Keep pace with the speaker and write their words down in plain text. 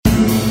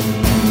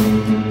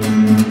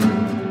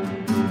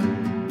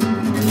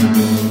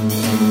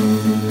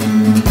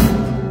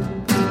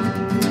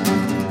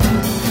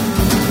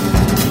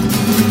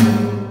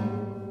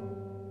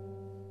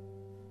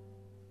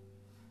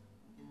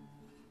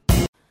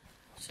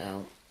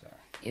So,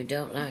 you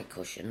don't like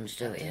cushions,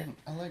 do you?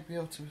 I like being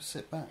able to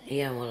sit back.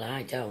 Yeah, well,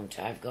 I don't.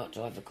 I've got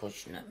to have a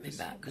cushion at my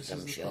back because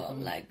I'm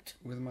short-legged.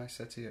 With my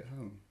settee at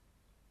home,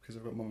 because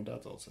I've got mum and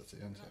dad's old settee,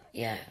 haven't I?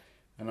 Yeah.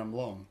 And I'm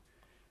long,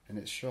 and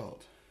it's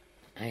short.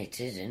 It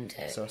is, isn't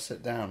it? So I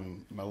sit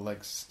down, my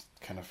legs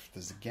kind of,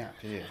 there's a gap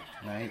here,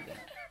 and I hate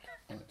that.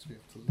 I like to be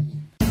able to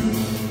lean.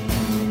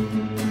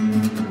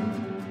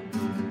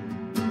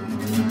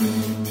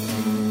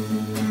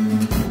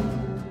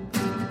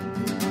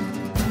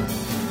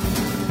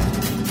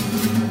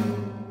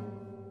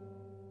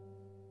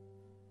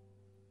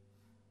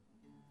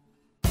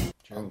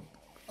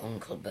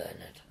 Uncle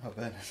Bernard. Oh,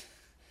 Bernard.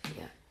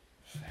 Yeah.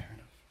 Fair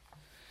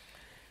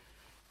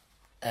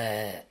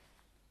enough.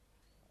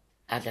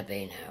 Had I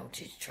been out,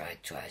 he'd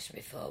tried twice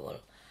before.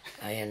 Well,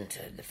 I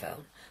entered the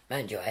phone.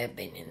 Mind you, I had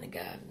been in the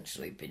garden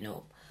sweeping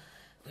up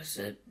because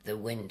the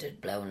wind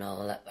had blown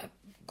all that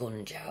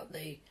gunge out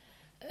the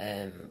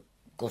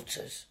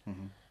gutters.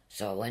 Mm-hmm.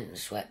 So I went and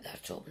swept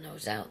that up, and I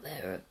was out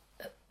there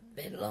a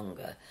bit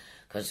longer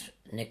because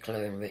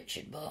Nicola and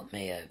Richard bought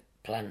me a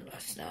plant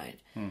last night.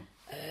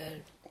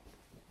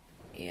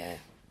 Yeah.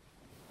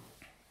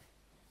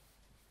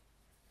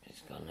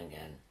 It's gone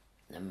again.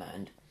 Never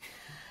mind.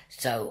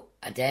 So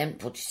I didn't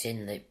put it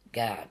in the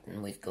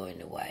garden with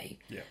going away.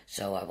 Yeah.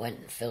 So I went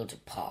and filled a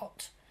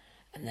pot,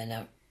 and then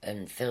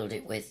half filled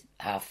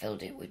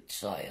it with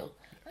soil,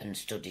 and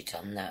stood it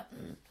on that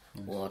and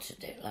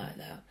watered it like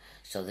that,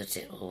 so that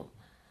it'll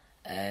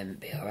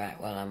be all right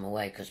while I'm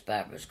away. Because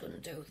Barbara's going to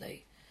do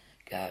the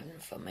garden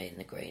for me in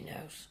the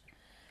greenhouse,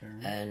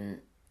 and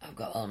I've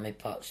got all my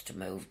pots to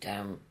move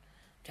down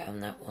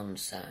that one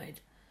side.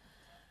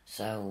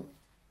 So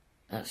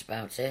that's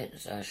about it.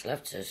 So I shall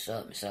have to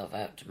sort myself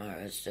out tomorrow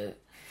as to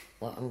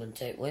what I'm going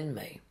to take with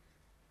me.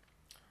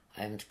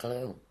 I haven't a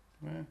clue.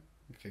 Yeah,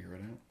 you figure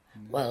it out.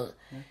 Well,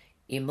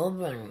 your mum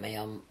rang me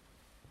on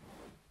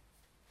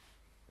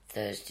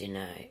Thursday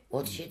night.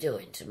 What's you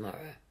doing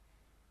tomorrow?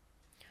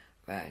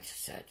 Right, I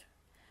said,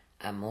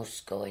 I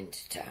must go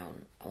into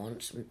town. I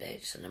want some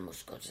bits and I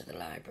must go to the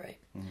library.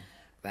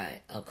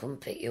 Right, I'll come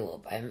pick you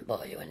up. I haven't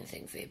bought you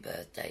anything for your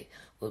birthday.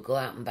 We'll go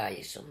out and buy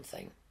you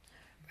something.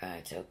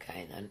 Right,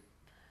 okay then.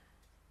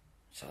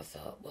 So I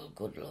thought, well,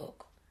 good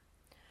luck.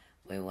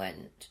 We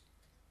went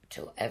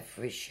to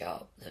every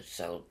shop that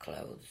sold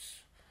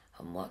clothes.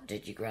 And what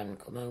did your gran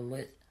come home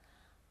with?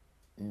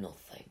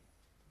 Nothing.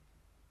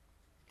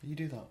 You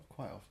do that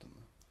quite often,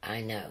 though. I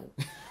know.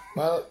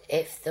 Well,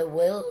 if they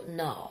will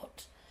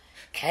not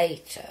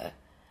cater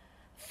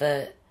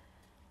for...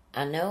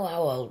 I know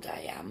how old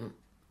I am,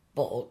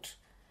 but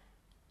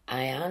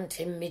I aren't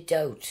in my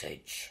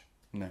dotage.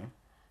 No.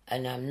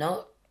 And I'm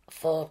not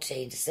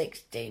 14,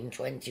 16,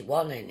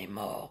 21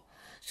 anymore.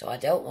 So I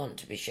don't want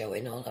to be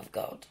showing all I've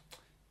got.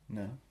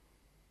 No.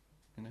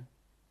 You know,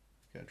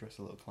 you gotta dress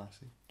a little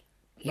classy.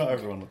 Not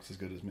everyone looks as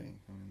good as me.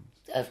 I mean,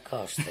 of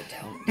course they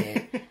don't,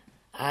 dear.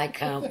 I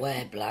can't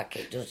wear black,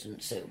 it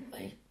doesn't suit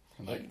me.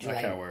 I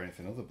can't wear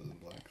anything other than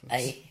black.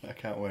 I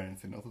can't wear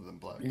anything other than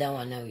black. No,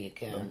 I know you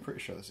can't. I'm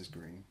pretty sure this is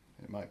green.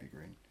 It might be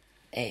green.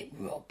 It's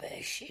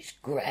rubbish. It's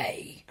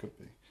grey. Could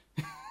be.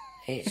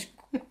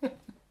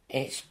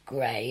 It's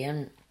grey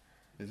and...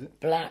 Is it?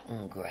 Black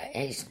and grey.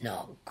 It's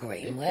not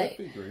green. It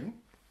could be green.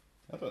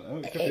 I don't know.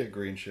 It could be a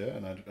green shirt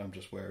and I'm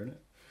just wearing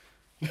it.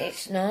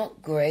 It's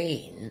not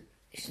green.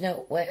 It's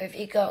not... Where have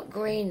you got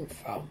green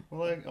from?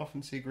 Well, I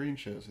often see green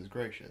shirts as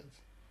grey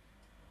shirts.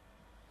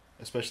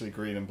 Especially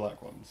green and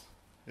black ones,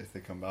 if they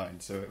combine.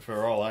 So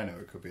for all I know,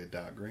 it could be a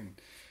dark green.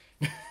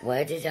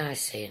 Where did I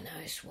see a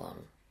nice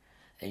one?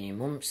 And your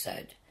mum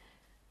said,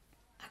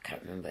 I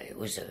can't remember, it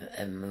was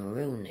a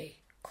maroony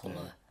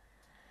colour.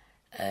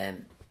 Yeah.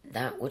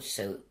 That would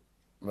suit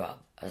Rob.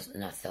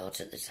 And I thought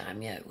at the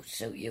time, yeah, it would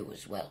suit you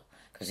as well.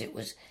 Because it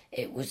was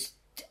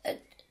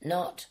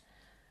not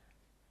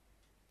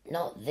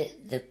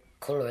the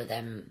colour of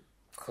them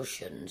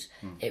cushions.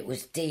 It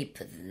was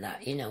deeper than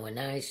that. You know, a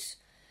nice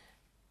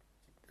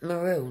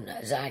maroon,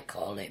 as I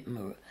call it.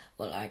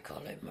 Well, I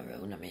call it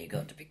maroon. I mean, you've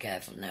got to be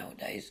careful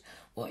nowadays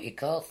what you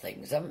call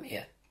things, haven't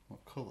you?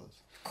 What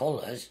colours?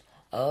 Colours?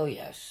 Oh,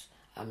 yes.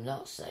 I'm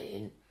not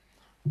saying...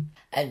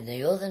 And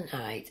the other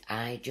night,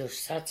 I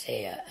just sat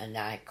here and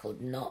I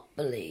could not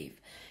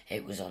believe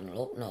it was on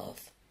Look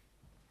North.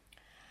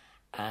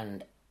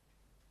 And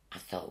I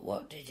thought,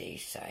 what did he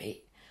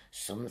say?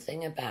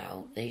 Something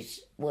about, these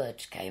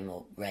words came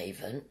up,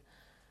 raven,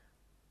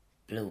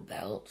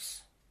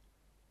 bluebells,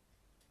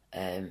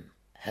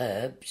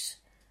 herbs,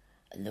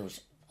 and there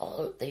was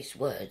all these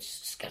words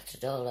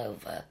scattered all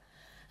over,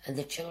 and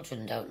the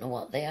children don't know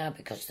what they are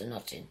because they're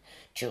not in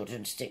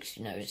children's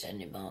dictionaries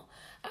anymore.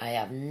 I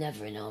have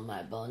never in all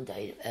my born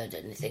day heard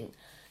anything.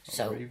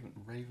 So raven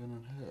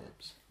and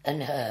herbs.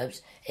 And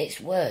herbs,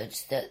 it's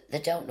words that they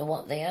don't know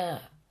what they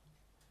are.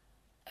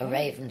 A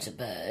raven's a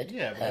bird.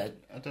 Yeah, but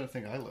I don't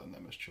think I learned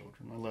them as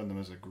children. I learned them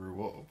as I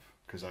grew up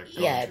because I.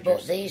 Yeah,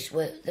 but these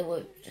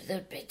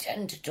they'd be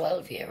 10 to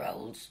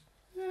 12-year-olds.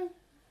 Yeah.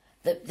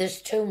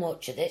 There's too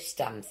much of this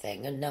damn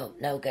thing, and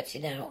no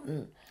getting out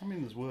and. I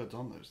mean, there's words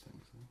on those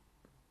things. Though.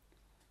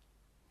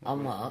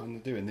 On what? When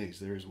they're doing these,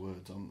 there is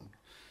words on them.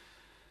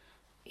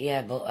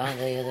 Yeah, but are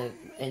they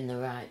in the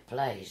right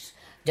place?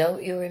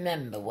 Don't you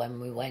remember when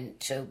we went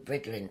to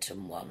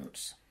Bridlington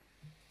once,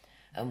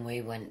 and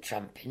we went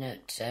tramping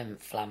at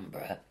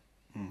Flamborough,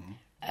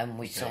 and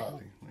we saw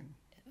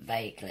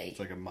vaguely. It's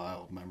like a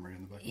mild memory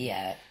in the back.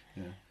 Yeah.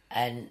 Yeah.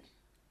 And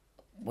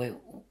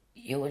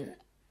you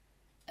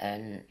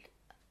and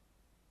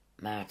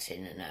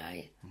Martin and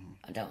I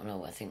don't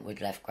know, I think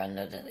we'd left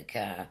Grandad at the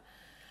car,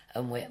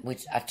 and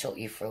I took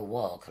you for a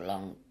walk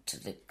along to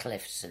the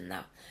cliffs and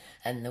that,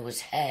 and there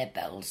was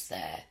harebells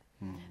there,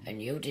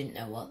 and you didn't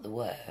know what they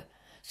were,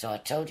 so I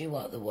told you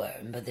what they were,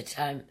 and by the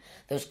time,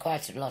 there was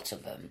quite a lot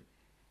of them,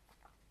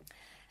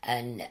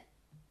 and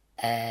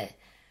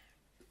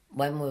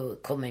when we were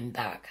coming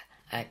back,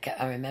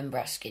 I remember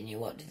asking you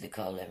what did they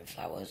call them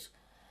flowers,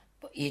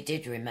 but you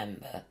did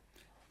remember.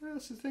 Yeah,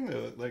 that's the thing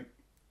though, like,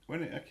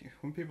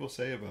 when people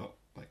say about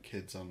like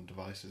kids on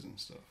devices and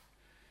stuff,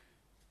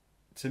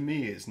 to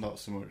me it's not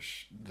so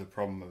much the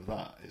problem of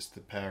that, it's the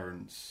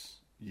parents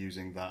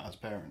using that as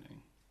parenting.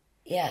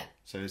 Yeah.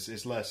 So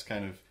it's less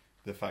kind of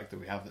the fact that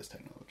we have this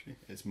technology.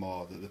 It's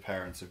more that the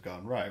parents have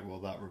gone, right, well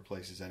that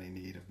replaces any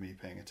need of me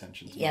paying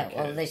attention to my kid.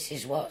 Well, this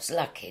is what's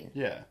lacking.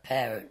 Yeah.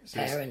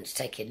 Parents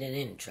taking an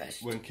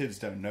interest. When kids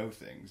don't know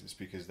things, it's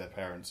because their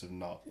parents have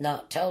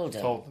not told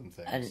them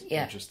things.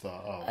 And just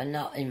thought, and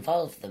not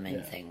involved them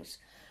in things.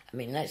 I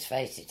mean, let's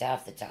face it,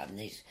 half the time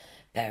these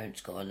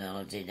parents go on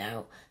holiday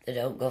now, they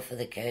don't go for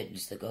the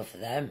kids, they go for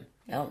them,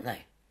 don't they?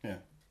 Yeah.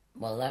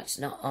 Well, that's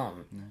not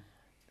on.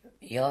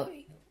 No.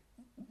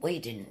 We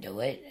didn't do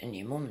it, and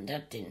your mum and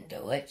dad didn't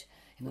do it.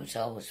 It was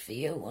always for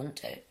you,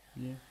 wasn't it?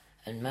 Yeah.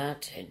 And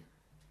Martin.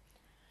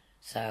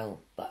 So,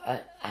 but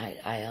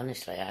I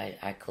honestly,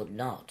 I could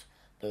not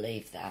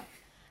believe that.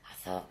 I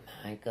thought,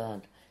 my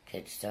God,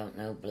 kids don't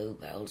know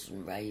bluebells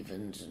and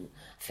ravens and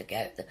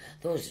forget that.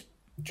 Those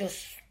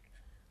just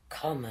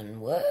common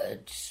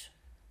words.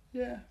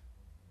 Yeah.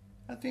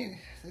 I think,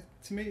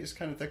 to me, it's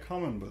kind of, they're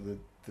common, but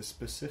they're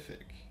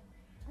specific.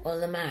 Well,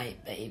 they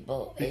might be,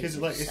 but because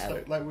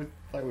it's like with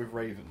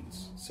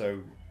ravens.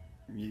 So,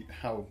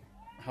 how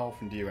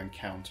often do you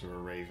encounter a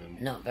raven?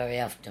 Not very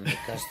often,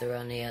 because they're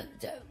only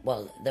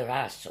there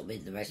are some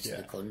in the rest of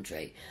the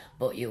country,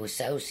 but you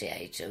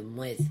associate them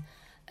with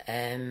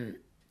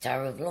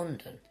Tower of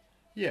London.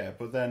 Yeah,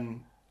 but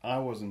then I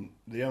wasn't.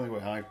 The only way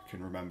I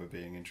can remember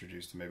being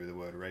introduced to maybe the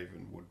word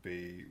raven would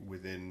be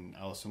within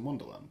Alice in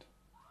Wonderland.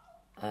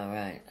 All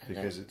right.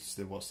 Because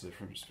what's the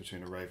difference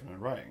between a raven and a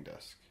writing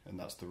desk? And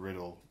that's the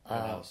riddle in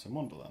Alice in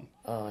Wonderland.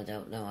 Oh, I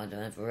don't know. I've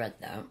never read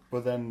that.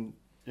 But then,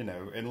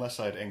 unless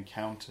I'd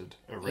encountered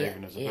a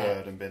raven as a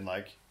bird and been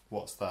like,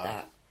 what's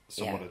that?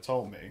 Someone had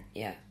told me.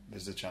 Yeah.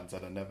 There's a chance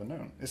I'd have never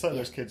known. It's like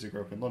those kids who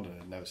grew up in London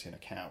and had never seen a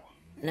cow.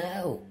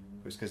 No.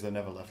 It's because they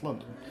never left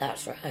London.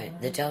 That's right.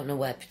 They don't know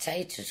where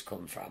potatoes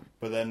come from.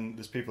 But then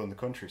there's people in the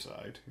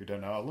countryside who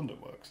don't know how London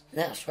works.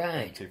 That's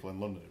right. And people in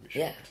London would be shocked.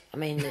 Yeah. I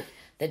mean,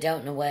 they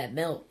don't know where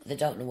milk. They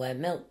don't know where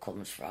milk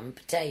comes from.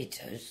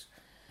 Potatoes,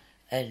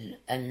 and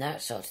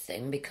that sort of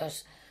thing,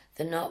 because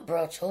they're not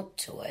brought up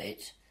to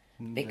it.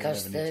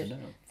 Because the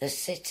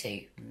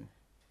city,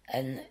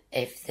 and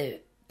if the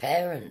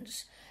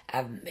parents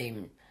haven't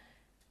been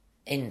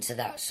into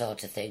that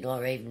sort of thing,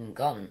 or even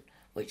gone,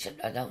 which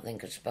I don't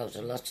think, I suppose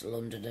a lot of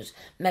Londoners,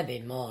 maybe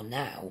more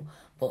now,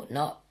 but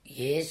not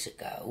years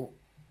ago,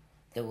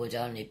 there would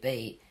only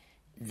be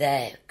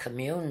their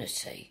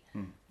community,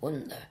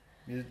 wouldn't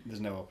there? There's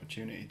no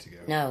opportunity to go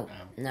No,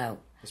 out. no.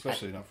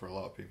 Especially not for a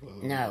lot of people.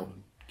 No.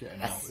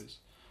 Getting out is...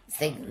 I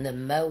think the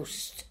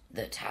most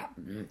that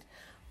happened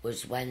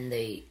was when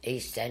the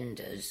East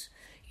Enders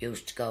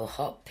used to go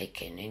hop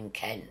picking in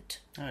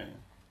Kent. Oh,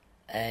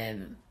 yeah.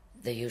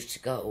 They used to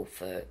go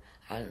for,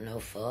 I don't know,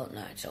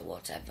 fortnights or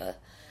whatever,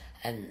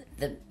 and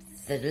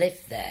they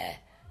lived there.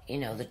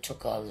 They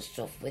took all the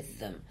stuff with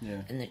them,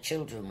 and the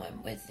children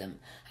went with them.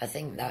 I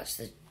think that's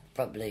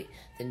probably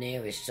the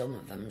nearest some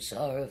of them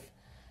saw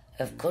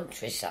of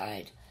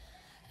countryside,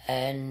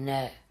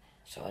 and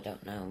so I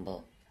don't know,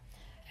 but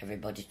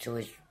everybody to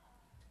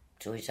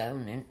his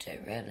own, isn't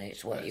it? Really,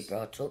 it's what you're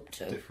brought up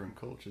to. Different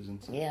cultures,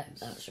 isn't it? Yeah,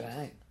 that's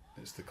right.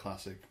 It's the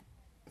classic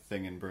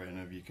thing in Britain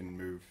of you can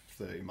move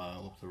 30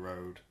 mile up the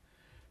road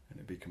and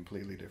it'd be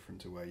completely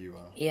different to where you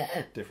are.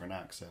 Yeah. Different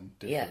accent,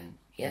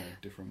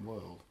 different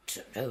world.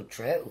 Too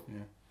true.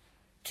 Yeah.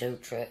 Too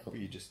true. But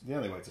the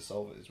only way to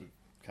solve it is with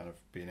kind of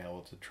being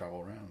able to travel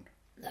around.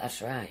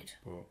 That's right.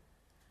 But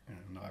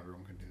not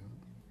everyone can do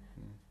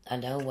that. I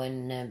know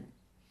when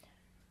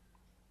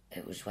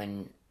it was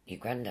when your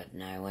granddad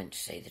and I went to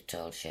see the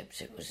tall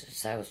ships, it was the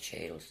South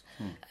Shields,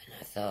 and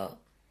I thought,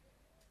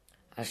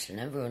 I shall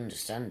never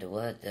understand a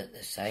word that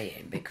they're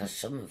saying, because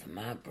some of them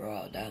are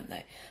broad, aren't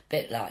they?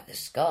 Bit like the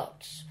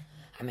Scots.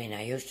 I mean,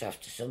 I used to have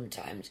to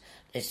sometimes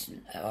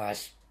listen, or I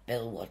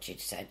spill what he'd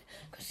said,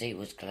 because he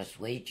was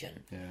Glaswegian.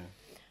 Yeah.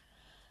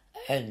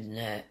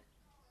 And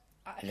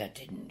I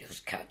didn't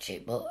just catch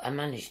it, but I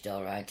managed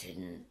all right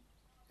in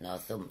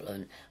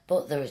Northumberland.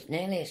 But they're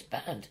nearly as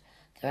bad.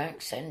 Their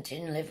accent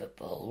in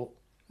Liverpool.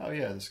 Oh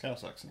yeah, the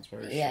Scouse accent's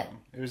very Yeah.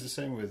 strong. It was the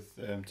same with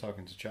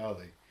talking to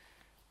Charlie.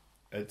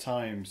 At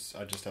times,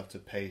 I just have to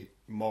pay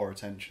more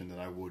attention than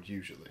I would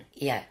usually.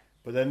 Yeah.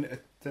 But then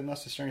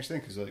that's the strange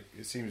thing, because like,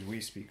 it seems we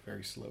speak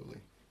very slowly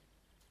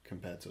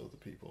compared to other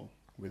people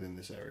within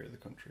this area of the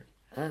country.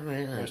 Oh,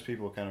 really? Most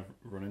people kind of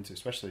run into,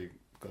 especially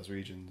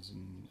Glaswegians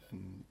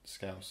and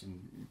Scouse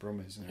and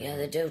Brummies. And Yeah,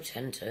 they do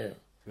tend to.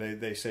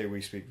 They say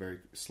we speak very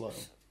slow.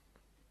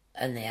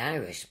 And the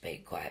Irish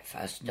speak quite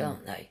fast,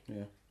 don't they?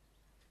 Yeah.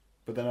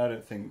 But then I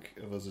don't think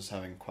of us as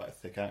having quite a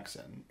thick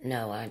accent.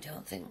 No, I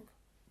don't think.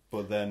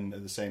 But then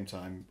at the same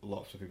time,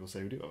 lots of people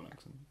say we do have an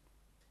accent.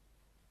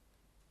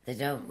 They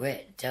don't.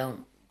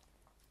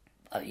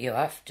 You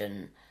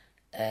often,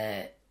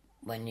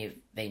 when you've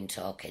been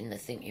talking, they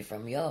think you're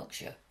from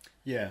Yorkshire.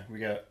 Yeah, we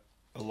get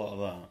a lot of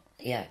that.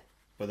 Yeah.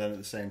 But then at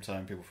the same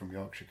time, people from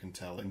Yorkshire can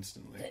tell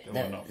instantly that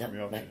we're not from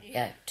Yorkshire.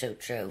 Yeah, too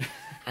true.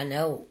 I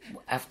know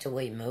after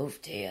we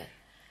moved here,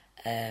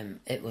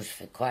 it was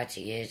for quite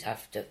a years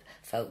after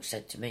folks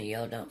said to me,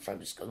 "You're not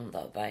from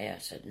Scunthorpe, are you?" I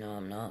said, "No,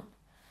 I'm not."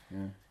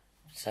 Yeah.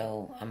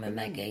 So I'm a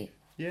Maggie.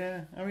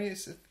 Yeah, I mean,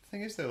 the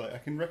thing is though, like I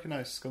can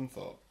recognise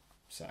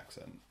Scunthorpe's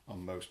accent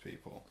on most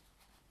people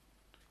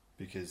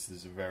because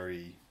there's a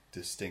very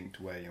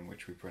distinct way in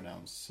which we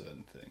pronounce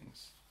certain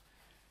things.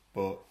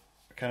 But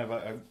kind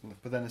of,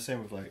 but then the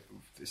same with like,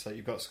 it's like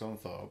you've got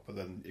Scunthorpe, but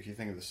then if you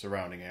think of the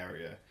surrounding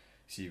area,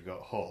 so you've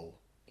got Hull,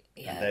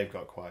 Yeah. and they've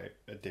got quite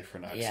a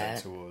different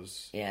accent to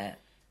us. Yeah.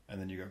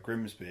 And then you've got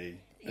Grimsby,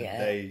 and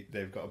Yeah.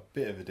 they've got a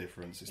bit of a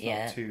difference. It's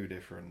Yeah. not too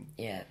different.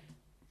 Yeah.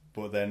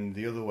 But then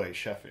the other way,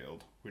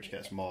 Sheffield, which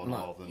gets more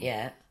northern,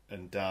 Yeah.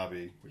 and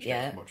Derby, which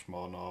Yeah. gets much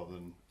more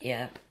northern.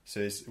 Yeah.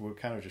 So we're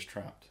kind of just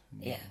trapped.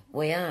 Yeah.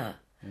 We are.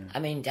 I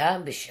mean,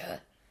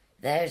 Derbyshire,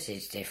 theirs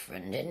is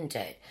different, isn't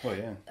it? Well,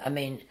 yeah. I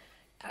mean,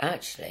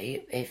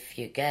 actually, if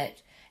you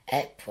get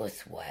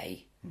Epworth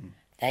Way,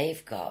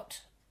 they've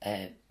got,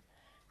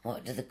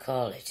 what do they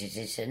call it? Is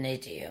it an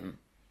idiom?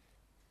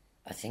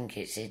 I think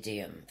it's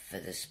idiom for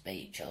the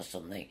speech or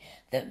something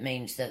that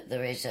means that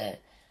there is a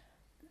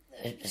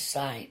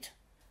slight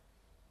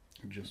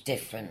Just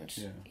difference,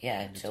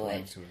 yeah, to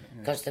it. yeah.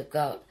 Because they've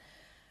got,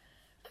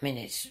 I mean,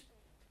 it's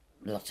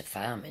a lot of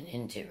farming,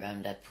 isn't it,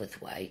 round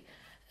Epworth Way?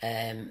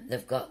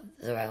 They've got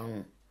their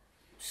own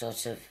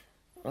sort of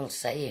little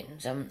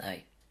sayings, haven't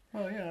they?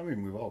 Well, yeah. I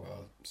mean, we've all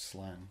got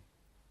slang.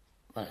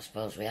 Well, I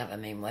suppose we have. I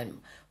mean,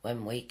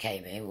 when we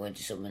came here, when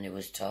somebody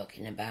was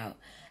talking about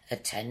a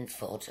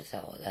 10-foot, I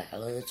thought, what the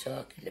hell are they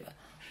talking about?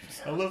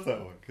 I love that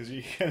one because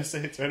you kind of say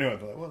it to anyone,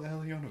 they're like, "What the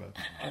hell are you on about?"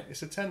 Like,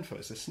 it's a 10-foot.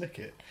 It's a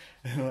snicket.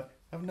 And I'm like,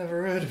 I've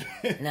never heard of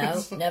it.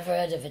 No, never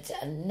heard of it.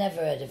 I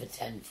never heard of a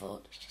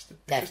 10-foot. It's just a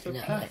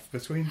Definitely. path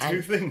between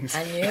two things.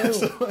 I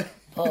knew,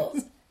 but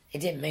it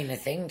didn't mean a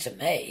thing to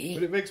me.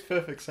 But it makes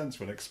perfect sense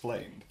when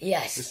explained.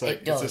 Yes, It's like,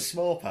 it does. it's a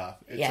small path.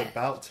 It's Yeah.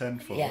 about 10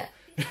 foot. Yeah,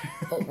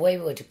 but we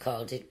would have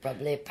called it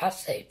probably a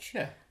passage.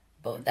 Yeah.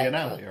 But It'd they be an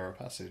call- alley or a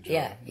passage.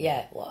 Yeah, or,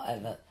 yeah,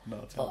 whatever.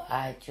 Not a 10. But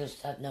I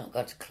just had not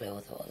got a clue.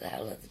 I thought, what the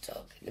hell are they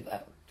talking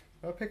about?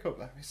 I pick up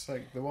that. It's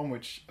like the one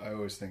which I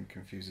always think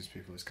confuses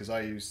people is because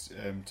I use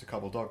to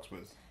cobble dogs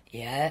with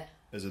Yeah,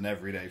 as an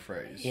everyday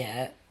phrase.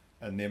 yeah,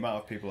 And the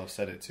amount of people I've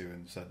said it to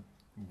and said,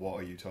 "What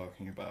are you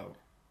talking about?"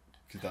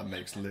 Because that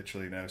makes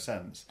literally no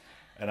sense.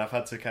 And I've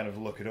had to kind of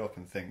look it up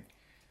and think,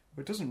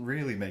 well, it doesn't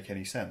really make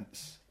any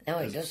sense. No,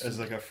 it as, doesn't. As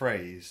like a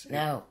phrase.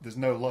 No. There's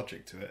no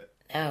logic to it.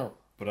 no.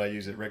 But I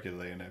use it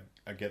regularly and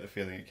I get the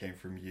feeling it came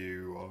from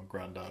you or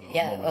Grandad or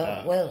Yeah, Mum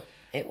and well, Dad.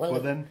 it will.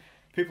 But then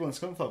people in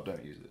Scunthorpe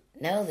don't use it.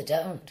 No, they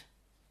don't.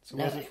 So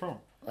No, where's it from?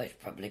 Well, it's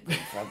probably come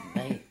from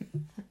me.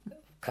 A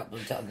couple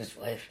of dogs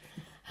with.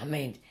 I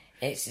mean,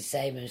 it's the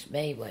same as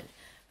me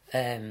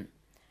when,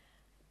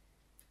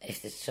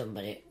 if there's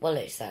somebody, well,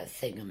 it's that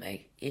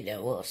thingamy,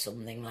 or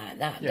something like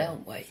that, Yeah,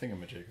 don't we?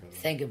 Thingamajig.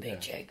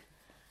 Thingamajig.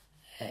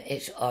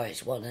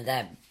 It's one of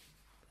them.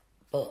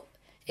 But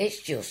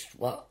it's just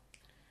what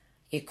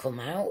you come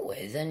out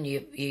with and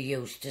you're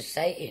used to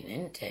saying,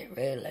 isn't it,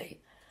 really?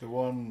 The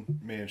one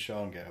me and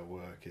Sean get at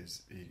work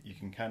is you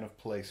can kind of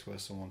place where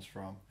someone's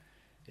from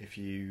if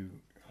you,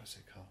 what's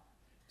it called?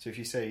 So if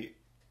you say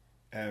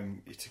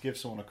to give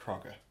someone a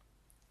crogger,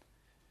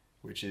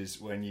 which is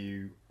when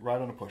you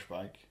ride on a push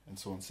bike and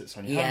someone sits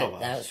on your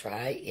handlebars. That's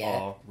right, yeah.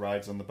 Or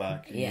rides on the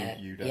back and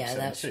you don't sit in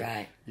that's the seat.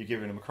 right. You're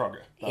giving them a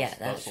crogger.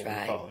 That's what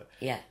right. we call it.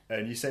 Yeah,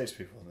 And you say it to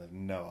people and they've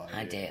no idea.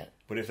 idea.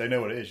 But if they know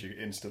what it is, you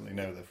instantly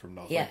know they're from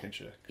North Yeah.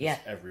 Lincolnshire. 'Cause Yeah.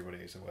 everybody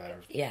is aware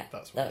of yeah,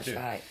 that's what they do.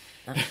 right.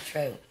 That's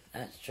true.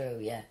 That's true,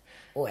 yeah.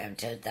 Oh, I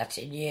haven't heard that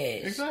in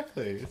years.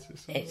 Exactly.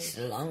 It's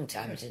a long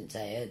time since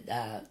I heard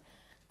that.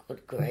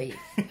 Good grief.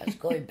 That's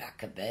going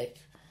back a bit.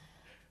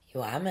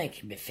 You are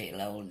making me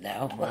feel old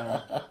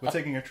now. We're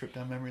taking a trip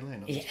down memory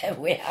lane. Yeah,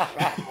 we are,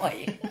 aren't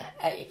we?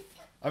 Hey.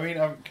 I mean,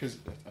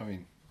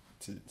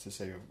 to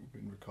say I've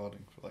been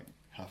recording for like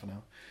half an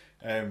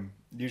hour.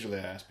 Usually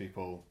I ask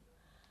people,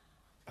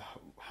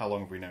 how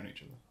long have we known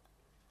each other?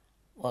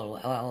 Well,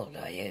 how old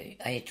are you?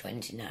 Are you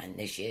 29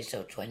 this year?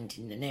 So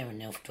 20, near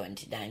enough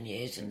 29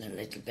 years and a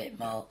little bit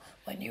more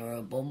when you were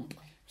a bump.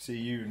 See,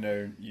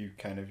 you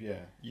kind of,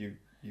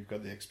 you've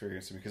got the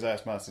experience because I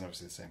asked Martin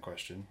obviously the same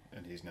question,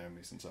 and he's known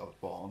me since I was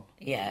born,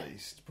 Yeah. at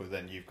least. But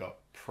then you've got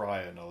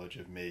prior knowledge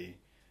of me,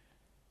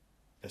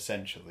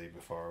 essentially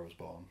before I was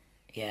born,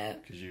 Yeah.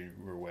 because you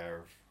were aware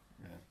of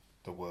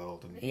the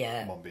world and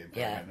Yeah. mum being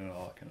pregnant and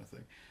all that kind of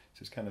thing.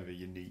 So it's kind of a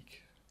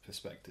unique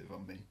perspective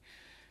on me,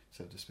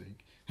 so to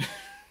speak.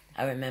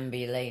 I remember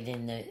you laying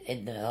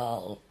in the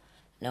hall.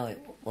 No, it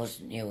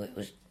wasn't you. It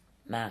was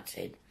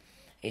Martin.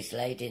 He's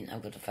laid in.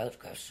 I've got a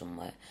photograph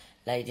somewhere.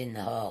 Laid in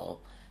the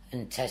hall,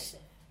 and Tess.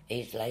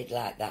 He's laid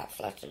like that,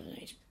 flat on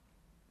his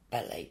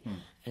belly,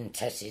 and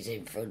Tess is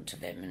in front of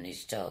him, and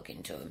he's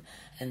talking to him.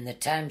 And the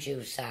times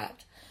you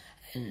sat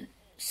and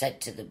said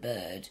to the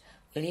bird,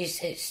 "Will you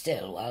sit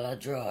still while I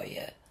draw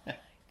you?"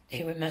 Do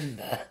you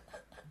remember?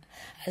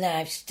 And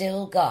I've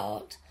still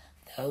got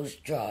those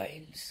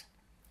drawings.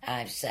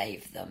 I've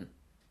saved them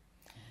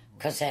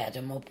because I had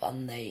them up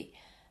on the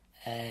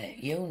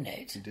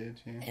unit You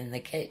did, yeah. in the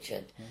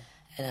kitchen.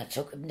 And I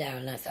took them down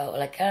and I thought,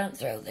 well, I can't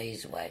throw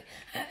these away.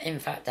 In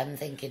fact, I'm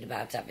thinking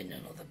about having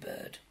another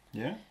bird.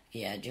 Yeah?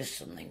 Yeah, just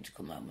something to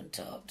come home and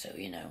talk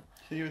to, you know.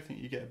 So you would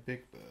think you get a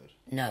big bird?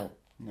 No,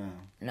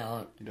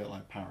 No. You don't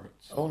like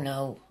parrots? oh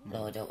no,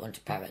 I don't want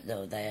a parrot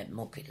though. They're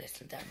mucky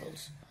little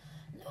devils.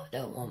 No, I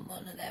don't want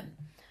one of them.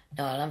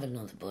 No, I'll have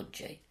another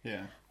budgie.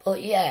 Yeah.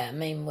 But yeah, I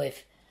mean,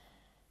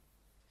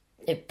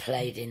 you've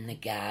played in the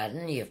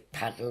garden, you've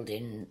paddled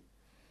in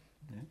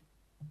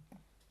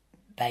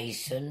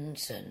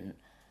basins, and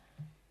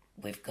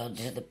we've gone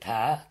to the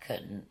park,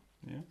 and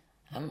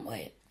haven't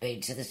we?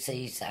 Been to the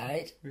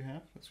seaside. We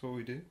have. That's what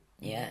we do.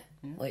 Yeah,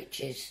 which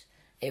is,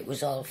 it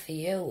was all for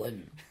you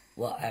and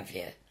what have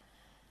you.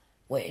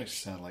 Makes it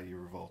Which, sound like you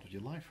revolved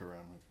your life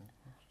around with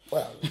it.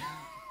 well,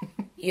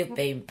 you've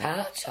been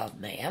part of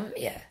me, haven't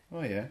you?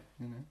 Oh, yeah.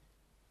 You know.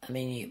 I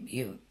mean,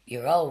 you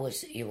were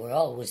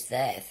always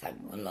there,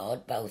 thank the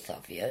Lord, both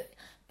of you,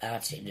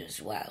 Martin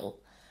as well.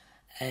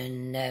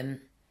 And,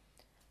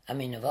 I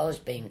mean, I've always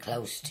been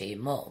close to your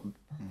mum.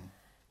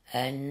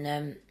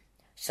 And,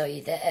 so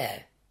you're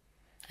there.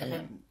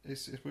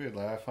 It's weird.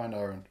 Like, I find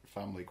our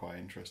family quite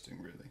interesting,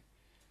 really,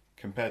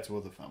 compared to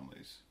other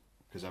families.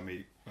 Because I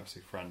meet,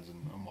 obviously, friends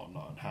and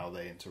whatnot, and how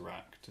they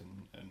interact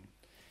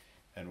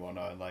and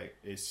whatnot. And, like,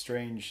 it's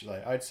strange.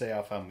 Like, I'd say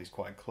our family's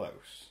quite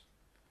close.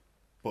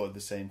 But at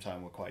the same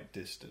time, we're quite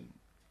distant.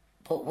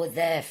 But we're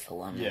there for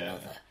one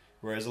another.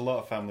 Whereas a lot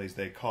of families,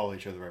 they call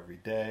each other every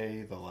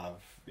day. They'll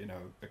have,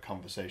 a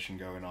conversation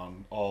going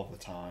on all the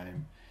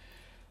time,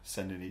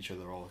 sending each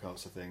other all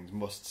sorts of things,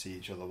 must see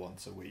each other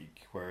once a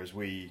week. Whereas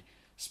we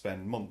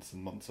spend months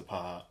and months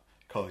apart,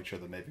 call each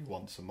other maybe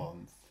once a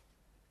month.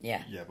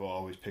 Yeah. Yeah, but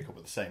always pick up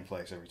at the same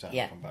place every time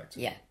we come back to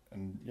it. Yeah.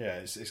 And yeah,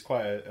 it's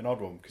quite an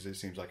odd one because it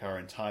seems like our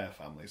entire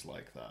family's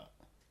like that.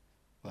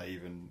 Like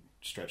even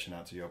stretching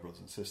out to your brothers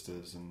and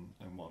sisters and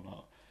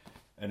whatnot.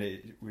 And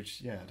I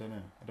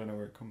don't know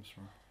where it comes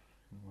from.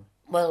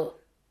 Well,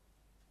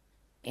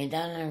 your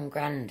dad and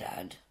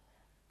granddad,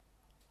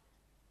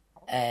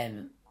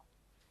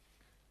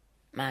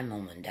 my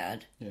mum and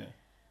dad,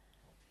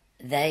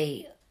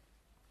 they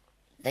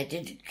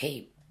did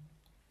keep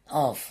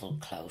awful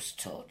close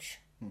touch.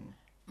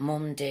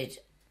 Mum did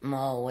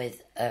more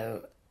with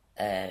her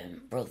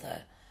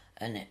brother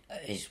and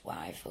his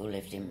wife who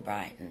lived in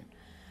Brighton.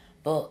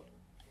 But,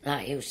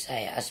 like you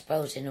say, I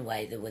suppose in a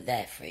way they were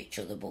there for each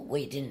other, but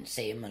we didn't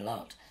see them a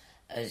lot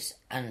as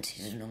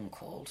aunties and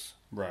uncles.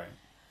 Right.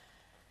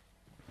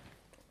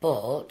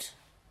 But,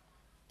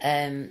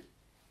 I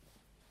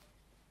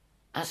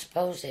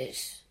suppose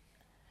it's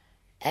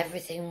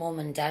everything Mum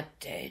and Dad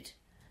did,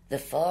 the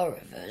four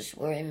of us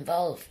were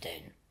involved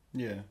in.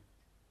 Yeah.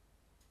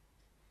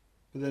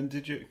 But then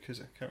because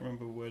I can't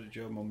remember, where did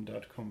your mum and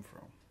dad come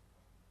from?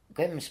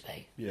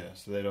 Grimsby. Yeah,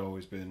 so they'd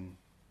always been...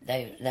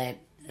 They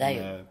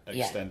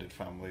extended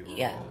family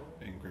were all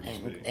in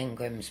Grimsby. In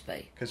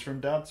Grimsby. Because from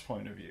Dad's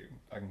point of view,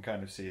 I can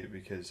kind of see it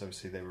because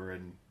obviously they were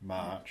in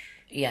March.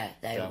 Yeah,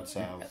 they down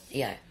south.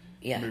 Yeah.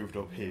 Moved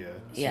up here,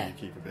 so you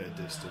keep a bit of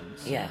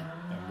distance. Yeah.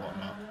 And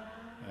whatnot.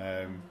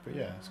 But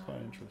yeah, it's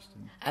quite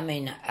interesting. I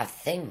mean, I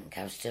think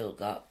I've still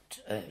got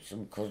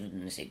some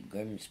cousins in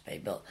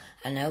Grimsby, but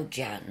I know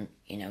Jan.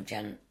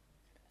 Jan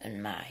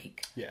and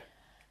Mike. Yeah.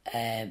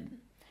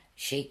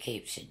 She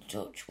keeps in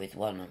touch with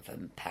one of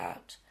them,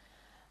 Pat.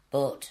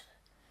 But,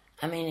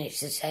 I mean,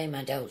 it's the same.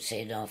 I don't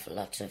see an awful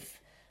lot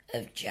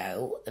of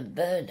Joe and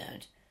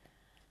Bernard.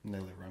 And they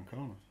live around the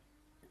corner.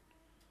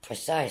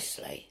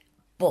 Precisely.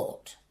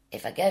 But,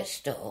 if I get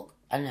stuck,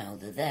 I know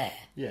they're there.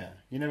 Yeah.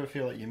 You never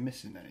feel like you're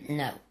missing anything.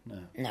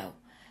 No.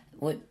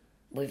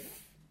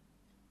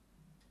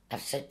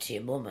 I've said to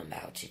your mum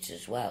about it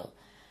as well.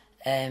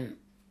 They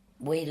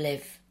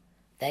live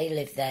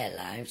their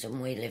lives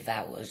and we live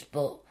ours,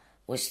 but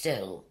we're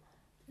still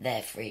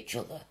there for each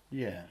other.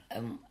 Yeah.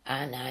 And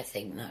I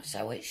think that's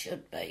how it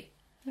should be.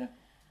 Yeah.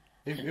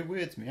 It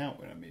weirds me out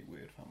when I meet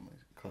weird families,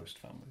 close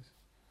families.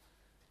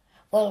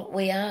 Well,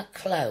 we are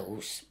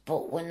close,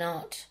 but we're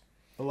not...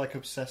 But like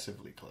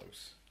obsessively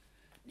close.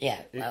 Yeah,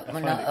 I we're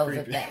find not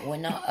it creepy. we're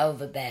not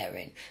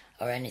overbearing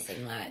or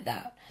anything like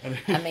that. And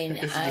I mean,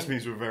 it just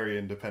means we're very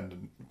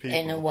independent people.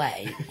 in a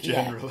way,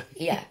 generally.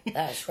 Yeah,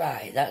 that's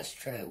right, that's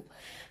true.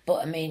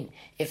 But I mean,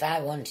 if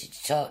I wanted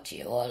to talk to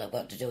you, all I've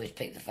got to do is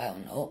pick the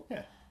phone up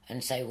Yeah.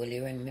 and say, "Will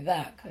you ring me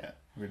back?" Yeah,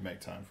 we'd make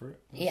time for it.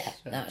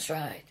 That's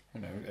right.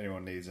 You know,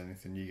 anyone needs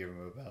anything, you give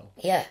them a bell.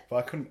 Yeah,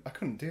 But I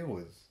couldn't deal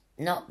with.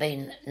 not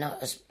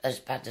as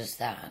bad as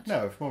that.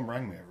 No, if Mum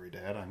rang me every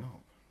day, I'd hang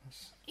up.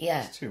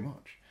 Yeah, It's too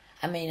much.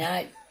 I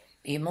mean,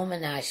 your mum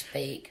and I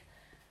speak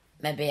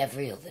maybe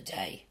every other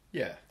day.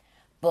 Yeah.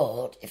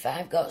 But if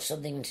I've got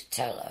something to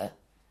tell her,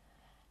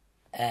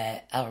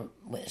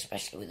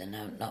 especially with her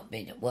now not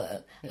being at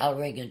work, I'll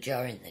ring her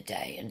during the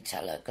day and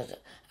tell her, because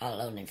I'll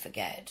only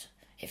forget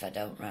if I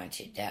don't write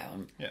it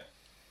down. Yeah.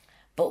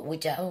 But we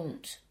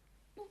don't.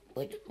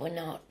 We're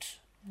not.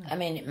 I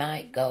mean, it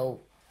might go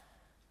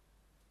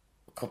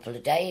a couple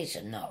of days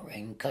and not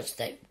ring because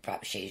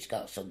perhaps she's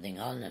got something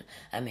on. And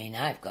I mean,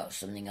 I've got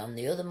something on.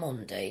 The other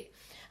Monday,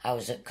 I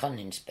was at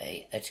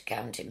Coningsby at a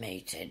county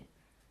meeting.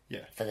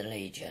 Yeah. For the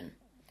Legion.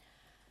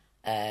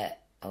 I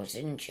was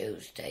in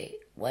Tuesday.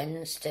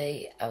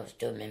 Wednesday, I was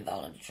doing my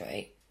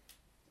voluntary.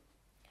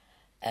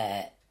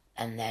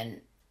 And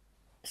then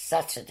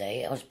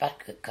Saturday, I was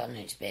back at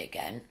Coningsby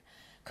again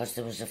because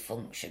there was a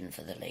function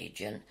for the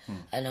Legion.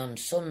 And on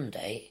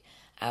Sunday,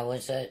 I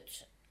was at...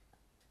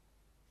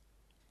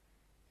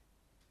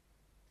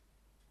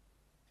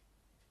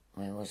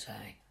 Where was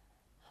I?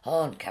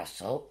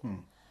 Horncastle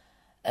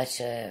at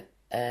a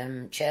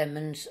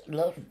chairman's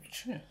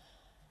lunch. Yeah.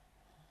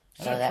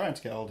 So I'm trying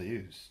to get hold of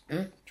yous.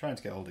 Trying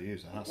to get hold of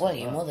yous. Well,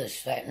 your mother's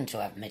threatened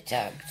to have me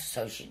tagged,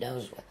 so she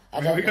knows.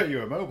 We got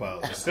you a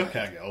mobile. I still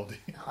can't get hold of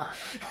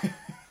you.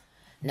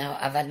 Now,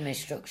 I've had my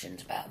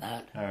instructions about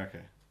that, Oh,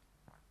 okay.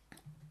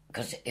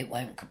 because it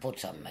went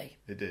kaput on me.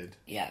 It did.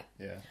 Yeah.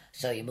 Yeah.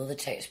 So your mother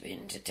takes me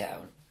into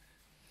town,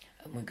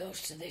 and we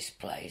goes to this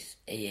place,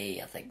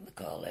 EE, I think they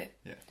call it,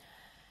 Yeah.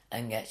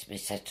 and gets me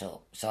set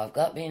up. So I've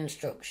got my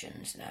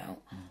instructions now.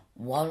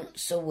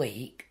 Once a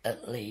week,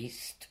 at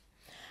least,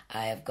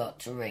 I have got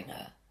to ring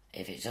her.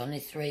 If it's only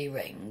 3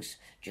 rings,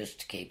 just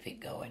to keep it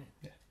going.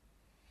 Yeah.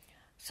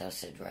 So I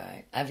said,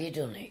 right, have you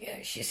done it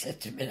yet? She said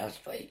to me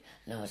last week.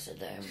 No, I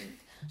said,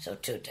 so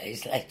 2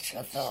 days later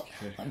I thought,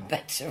 I'd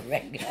better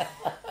ring her.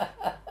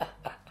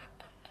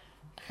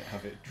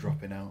 Have it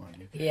dropping out on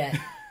you. Yeah.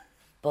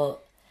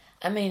 But,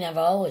 I mean, I've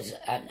always,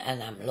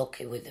 and I'm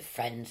lucky with the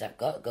friends I've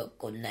got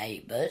good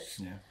neighbours.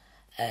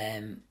 Yeah.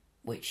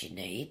 Which you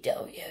need,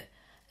 don't you?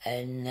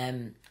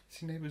 And,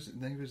 See, neighbours,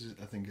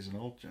 I think, is an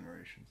old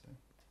generation thing.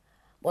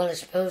 well, I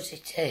suppose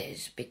it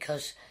is,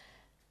 because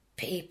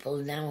people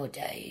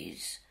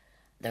nowadays,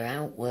 they're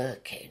out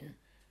working.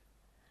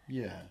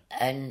 Yeah.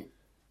 And,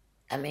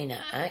 I mean,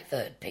 I've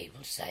heard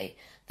people say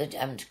they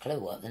haven't a clue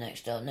what the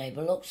next door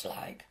neighbour looks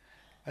like.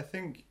 I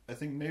think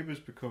neighbours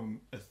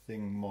become a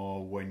thing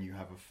more when you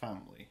have a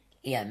family.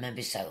 Yeah,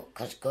 maybe so,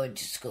 because going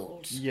to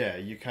schools. Yeah,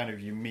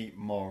 you meet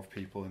more of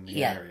people in the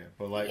Yeah. area.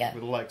 But with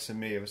the likes of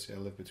me, obviously I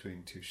live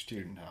between 2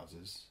 student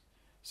houses,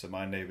 so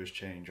my neighbours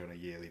change on a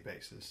yearly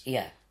basis.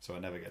 Yeah. So I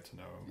never get to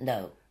know them.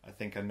 No. I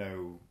think I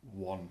know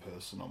one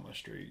person on my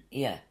street,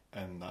 Yeah.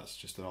 and that's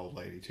just an old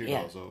lady 2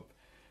 Yeah. doors up.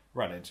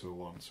 Ran into her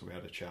once, so we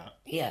had a chat.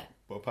 Yeah.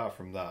 But apart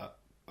from that,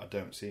 I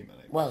don't see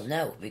many. Well,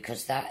 no,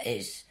 because that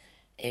is,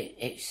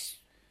 it's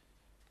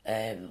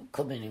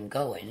coming and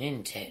going,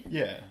 isn't it?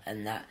 Yeah.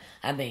 And that,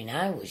 I mean,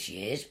 I was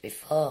years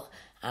before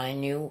I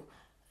knew,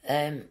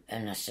 and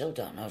I still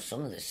don't know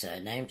some of the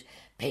surnames,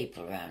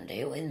 people around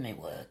here with me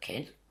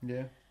working.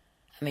 Yeah.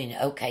 I mean,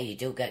 okay, you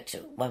do get to,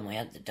 when we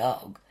had the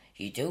dog,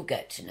 you do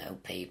get to know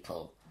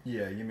people.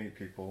 Yeah, you meet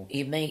people.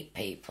 You meet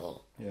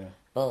people. Yeah.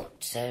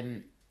 But,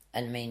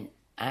 I mean,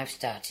 I've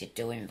started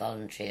doing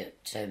voluntary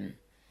at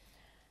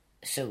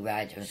Sue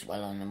Ryder as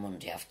well on a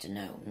Monday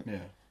afternoon. Yeah.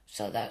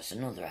 So that's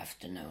another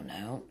afternoon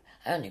out.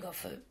 I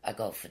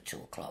go for 2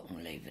 o'clock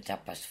and leave at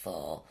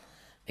 4:30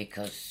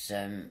 because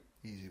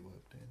Easy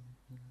work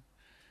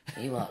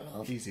day. you what,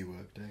 love? Easy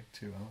work day,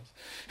 2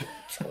 hours.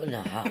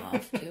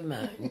 2.5, do you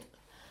mind?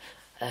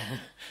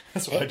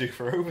 That's what I do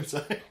for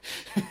overtime.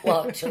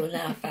 What,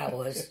 2.5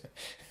 hours?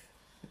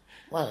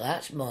 Well,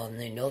 that's more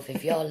than enough.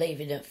 If you're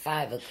leaving at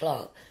 5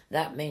 o'clock,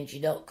 that means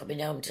you're not coming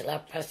home till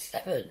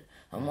 7:30.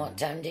 And what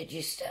time did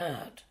you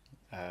start?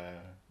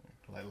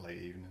 Like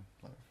late evening,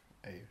 like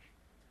 8.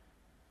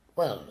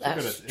 Well,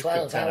 that's It's a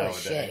 12-hour 10-hour day.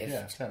 shift.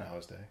 Yeah, 10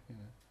 hours day. You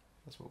know,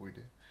 that's what we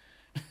do.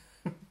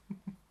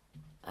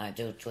 I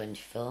do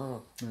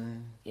 24.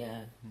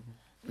 Yeah.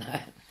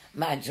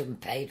 Mine's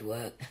unpaid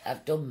work.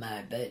 I've done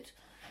my bit.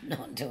 I'm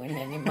not doing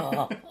any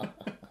more.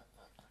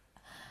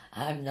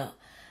 I'm not.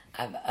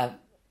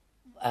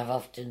 I've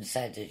often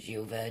said, as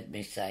you've heard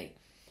me say,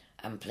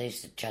 I'm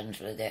pleased the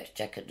Chancellor of the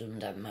Exchequer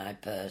doesn't have my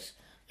purse.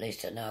 At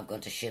least I know I've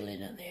got a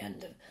shilling at the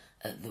end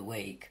of the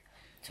week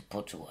to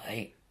put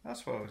away.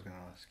 That's what I was going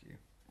to ask you.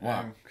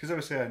 What? Because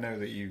obviously I know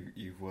that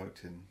you've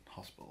worked in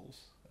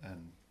hospitals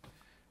and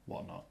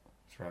whatnot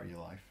throughout your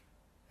life,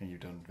 and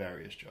you've done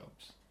various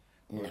jobs.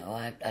 No,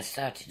 I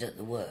started at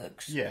the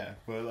works. Yeah,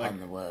 but like on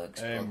the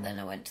works, but then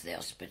I went to the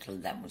hospital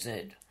and that was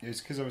it.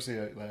 It's because obviously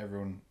like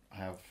everyone I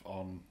have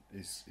on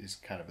is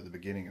kind of at the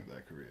beginning of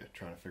their career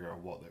trying to figure out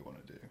what they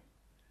want to do.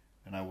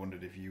 And I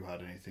wondered if you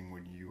had anything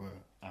when you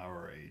were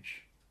our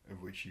age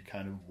of which you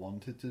kind of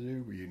wanted to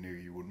do, but you knew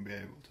you wouldn't be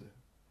able to.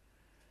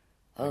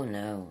 Oh,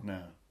 no.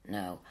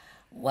 No.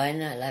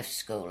 When I left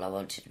school, I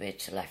wanted to be a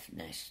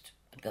telephonist.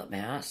 I'd got my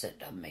heart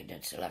set on being a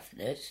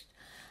telephonist,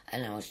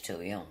 and I was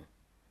too young.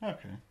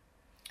 Okay.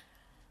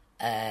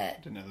 I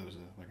didn't know there was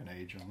an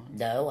age on that.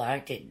 No, I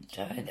didn't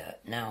either.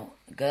 Now,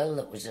 a girl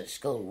that was at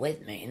school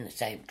with me in the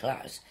same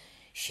class,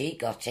 she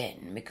got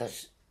in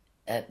because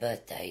her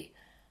birthday,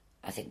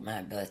 I think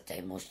my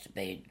birthday must have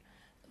been,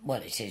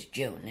 well, it is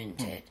June,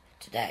 isn't it,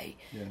 today?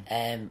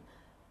 Yeah.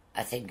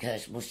 I think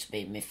hers must have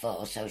been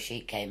before, so she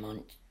came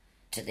on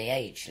to the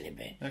age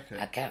limit. Okay.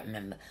 I can't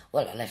remember.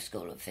 Well, I left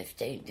school at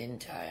 15,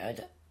 didn't I?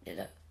 Did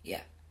I?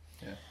 Yeah.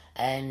 Yeah.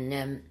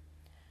 And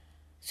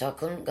so I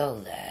couldn't go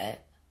there.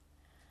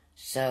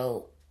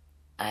 So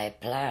I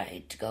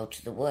applied to go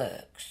to the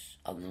works,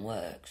 as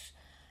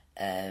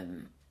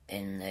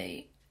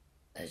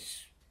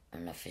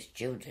an office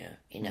junior,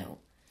 you know.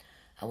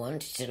 I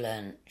wanted to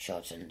learn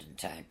shorthand and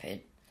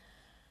typing,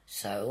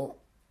 so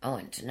I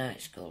went to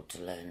night school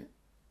to learn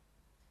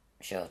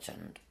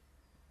shorthand.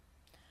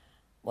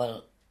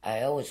 Well,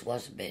 I always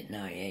was a bit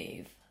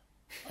naive,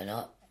 and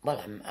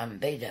I'm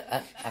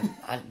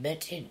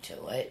admitting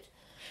to it.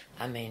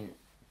 I mean,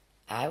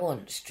 I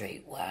wasn't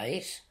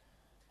streetwise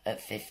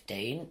at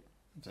 15.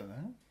 I don't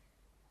know.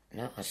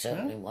 No, I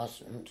certainly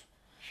wasn't.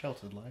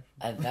 Sheltered life.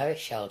 A very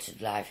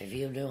sheltered life. If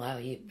you knew how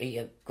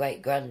your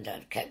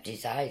great-granddad kept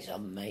his eyes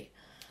on me,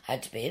 I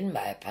had to be in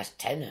by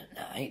 10:30 at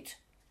night.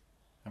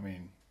 I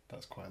mean,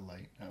 that's quite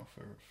late now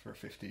for a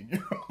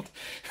 15-year-old.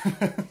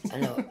 I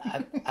know.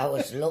 I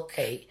was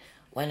lucky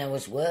when I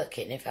was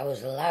working if I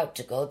was allowed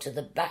to go to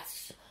the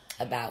baths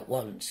about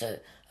once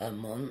a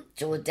month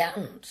to a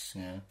dance.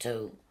 Yeah.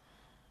 To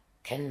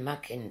Ken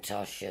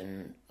McIntosh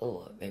and...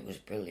 Oh, it was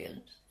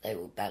brilliant. They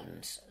were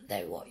bands.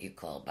 They were what you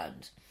call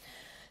bands.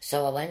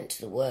 So I went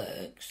to the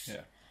works.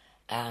 Yeah.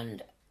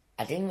 And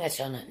I didn't get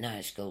on at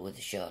night school with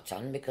the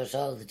shorthand because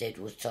all they did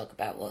was talk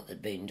about what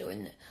they'd been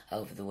doing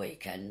over the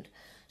weekend.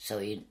 So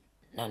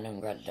Nan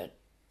and Granddad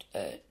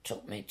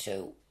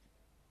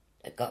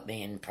got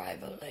me in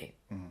privately.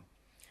 Mm-hmm.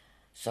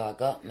 So I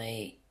got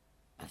me,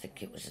 I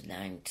think it was a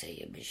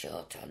 90 in my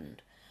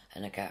shorthand,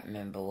 and I can't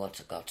remember what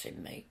I got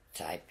in me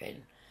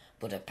typing,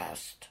 but I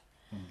passed.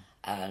 Mm.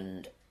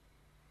 And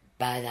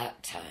by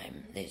that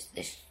time, these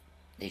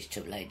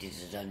two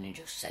ladies had only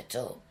just set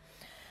up.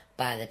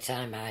 By the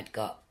time I'd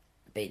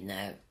been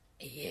there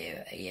a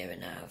year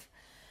and a half,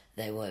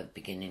 they were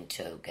beginning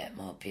to get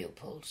more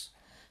pupils,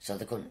 so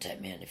they couldn't take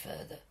me any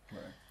further.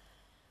 Right.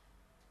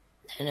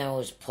 And I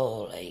was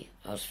poorly.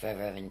 I was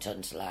forever having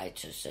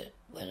tonsillitis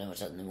when I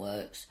was on the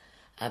works.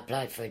 I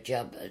applied for a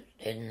job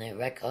in the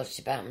records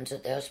department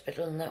at the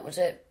hospital, and that was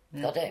it.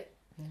 Yeah. Got it.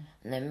 Yeah.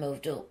 And then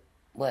moved up,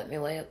 worked my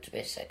way up to be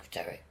a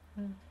secretary.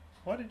 Yeah.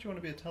 Why did you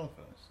want to be a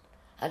telephonist?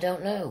 I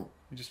don't know.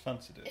 You just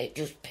fancied it? It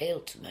just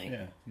appealed to me.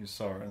 Yeah, you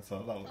saw it and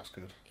thought, that looks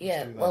good.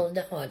 Yeah, well,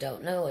 no, I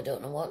don't know. I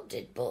don't know what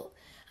did, but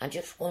I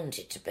just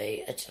wanted to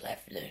be a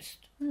telephonist.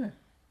 Yeah.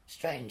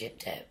 Strange,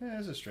 isn't it? Yeah,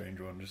 it's a strange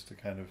one, just to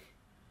kind of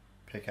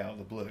pick out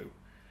the blue.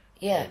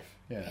 Yeah.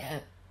 Yeah.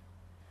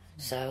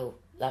 So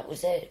that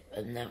was it,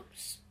 and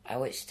that's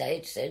how it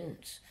stayed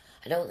since.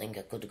 I don't think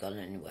I could have gone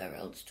anywhere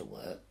else to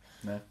work.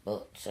 No.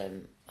 But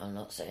I'll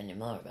not say any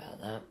more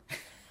about that.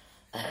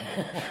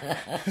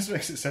 This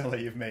makes it sound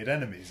like you've made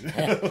enemies.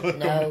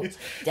 No,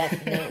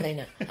 definitely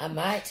not. I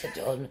might have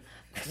done,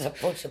 because I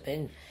put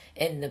them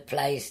in the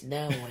place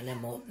now when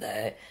I'm up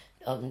there.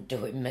 I'm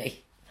doing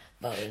me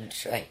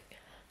voluntary.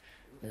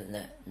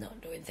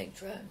 Not doing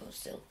things right, but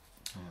still.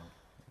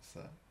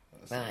 Oh,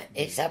 that's right,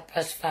 it's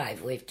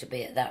 5:30. We have to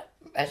be at that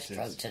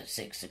restaurant at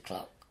 6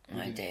 o'clock,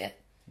 my dear.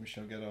 We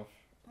shall get off.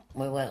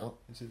 We will.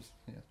 This is,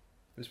 yeah.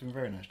 It's been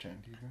very nice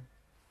chatting to you.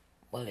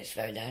 Well, it's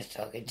very nice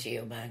talking to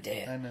you, my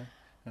dear. I know.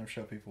 I'm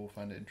sure people will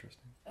find it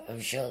interesting. I'm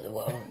sure they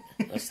won't.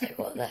 They'll say,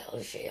 what the hell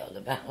is she on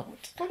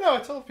about? Well, no, I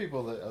told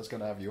people that I was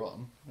going to have you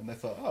on, and they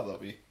thought, oh, that'll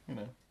be,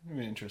 it'll be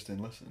an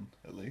interesting listen,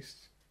 at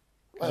least.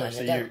 Well,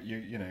 obviously,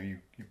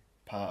 you're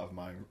part of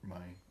my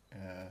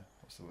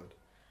what's the word?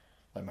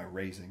 Like my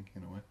raising,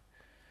 in a way.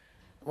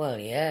 Well,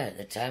 yeah,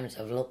 the times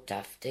I've looked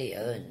after you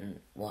and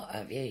what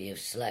have you, you've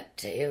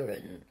slept here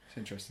and... It's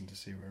interesting to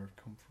see where I've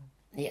come from.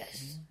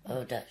 Yes,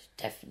 oh,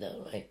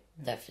 definitely.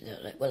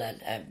 Well, I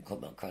haven't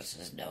come across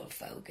as no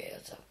fogey,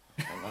 so...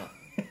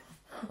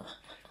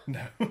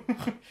 No,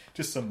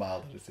 just some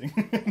mild editing.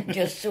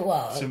 Just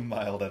what? Some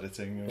mild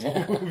editing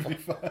will be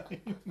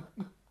fine.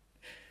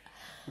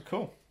 Well,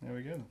 cool, there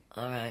we go.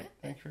 All right.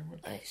 Thank you very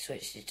much. I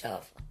switched it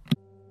off.